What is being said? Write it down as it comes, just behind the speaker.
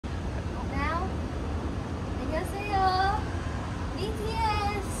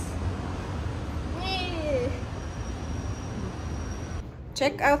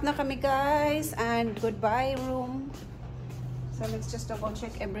Check out na kami guys and goodbye room. So let's just double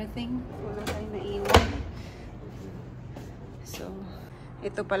check everything. Wala tayong naiwan. So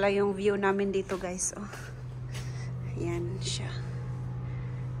ito pala yung view namin dito guys. Oh. Yan siya.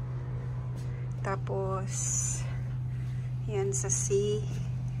 Tapos yan sa sea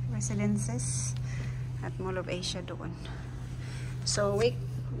residences at Mall of Asia doon. So we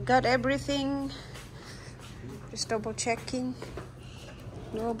got everything. Just double checking.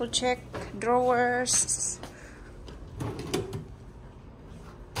 Double check drawers.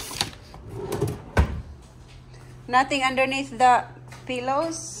 Nothing underneath the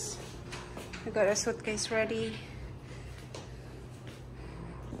pillows. We got a suitcase ready.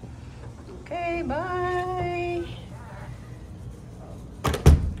 Okay, bye.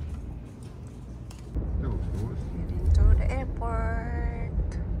 Heading to the airport.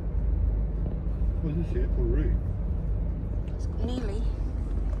 What's this airport route? Nearly.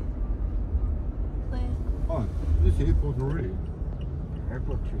 Oh, this airport already.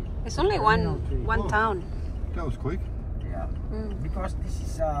 Airport 3. It's only one town. That was quick. Yeah. Because this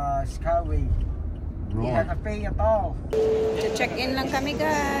is Skyway. Right. You have to pay at all. Check-in lang kami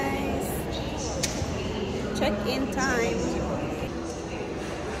guys. Check-in time.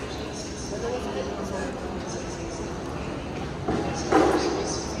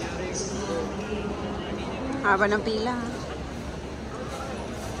 Haba ng pila.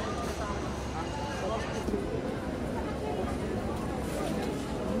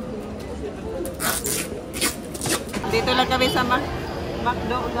 Dito lang kami sa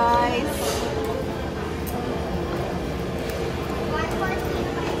McDo guys.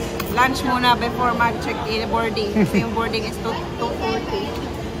 Lunch muna before mag-check-in boarding. Kasi yung boarding is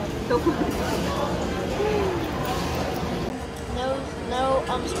 2:40. No,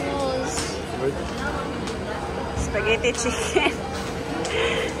 s'mores. Spaghetti chicken.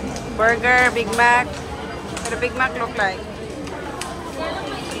 Burger, Big Mac. What do Big Mac look like?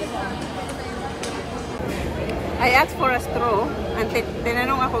 I asked for a straw and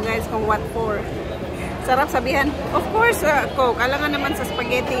tinanong ako guys kung what for. Sarap sabihan, of course, Coke. Alangan naman sa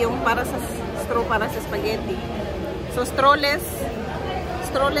spaghetti yung para sa straw para sa spaghetti. So strawless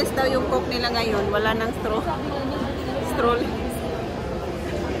daw yung Coke nila ngayon. Wala nang straw. Strawless.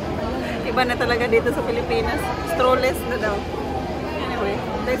 Iba na talaga dito sa Pilipinas. Strawless na daw. Anyway,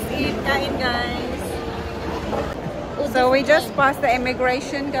 let's eat. Kain guys. So we just passed the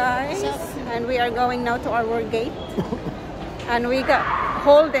immigration guys. And we are going now to our gate. And we got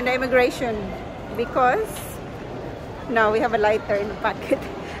hold in the immigration because no, we have a lighter in the pocket.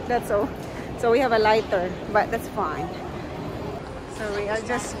 That's all. So we have a lighter, but that's fine. So we are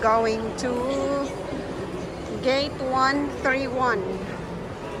just going to gate 131.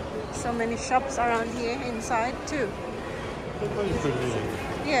 So many shops around here inside too.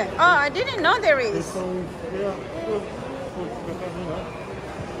 Yeah. Oh, I didn't know there is.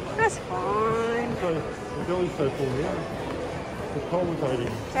 That's fine. The belly's so full now. It's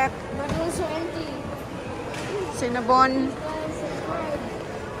palpitating. Check. But those are empty. Cinnabon.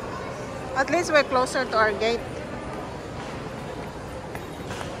 At least we're closer to our gate.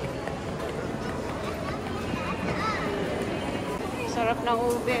 Sarap ng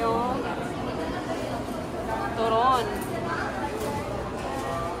ube, oh. Turon.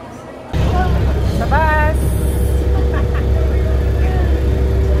 Sa bus.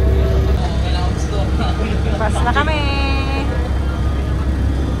 Bus na kami.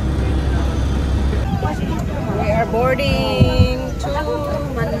 We are boarding to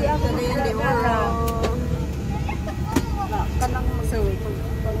CAGAYAN de ORO.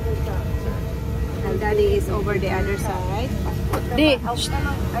 And Daddy is over the other side. Di.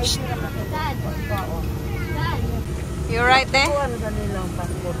 Dad. You're right there?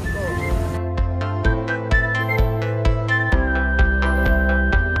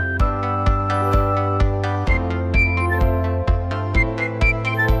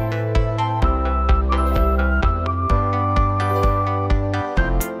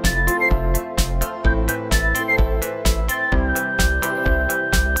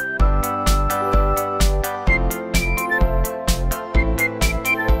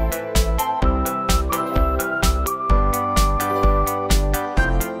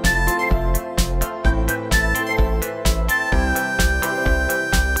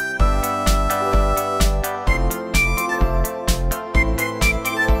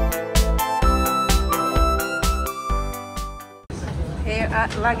 At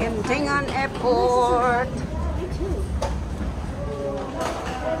McLennan Airport.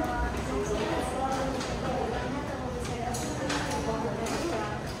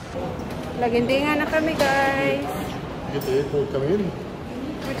 Lagindingan na kami guys. Get the airport come in.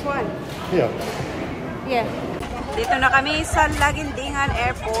 Which one? Here. Yeah. Dito na kami sa Laguindingan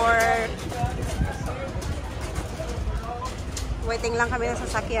Airport. Waiting lang kami sa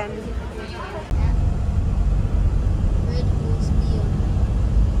sasakyan.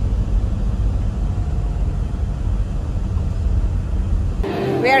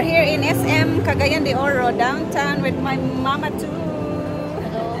 We are here in SM Cagayan de Oro, downtown with my mama too.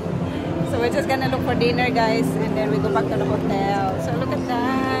 So we're just gonna look for dinner, guys, and then we go back to the hotel. So look at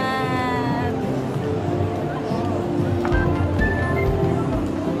that.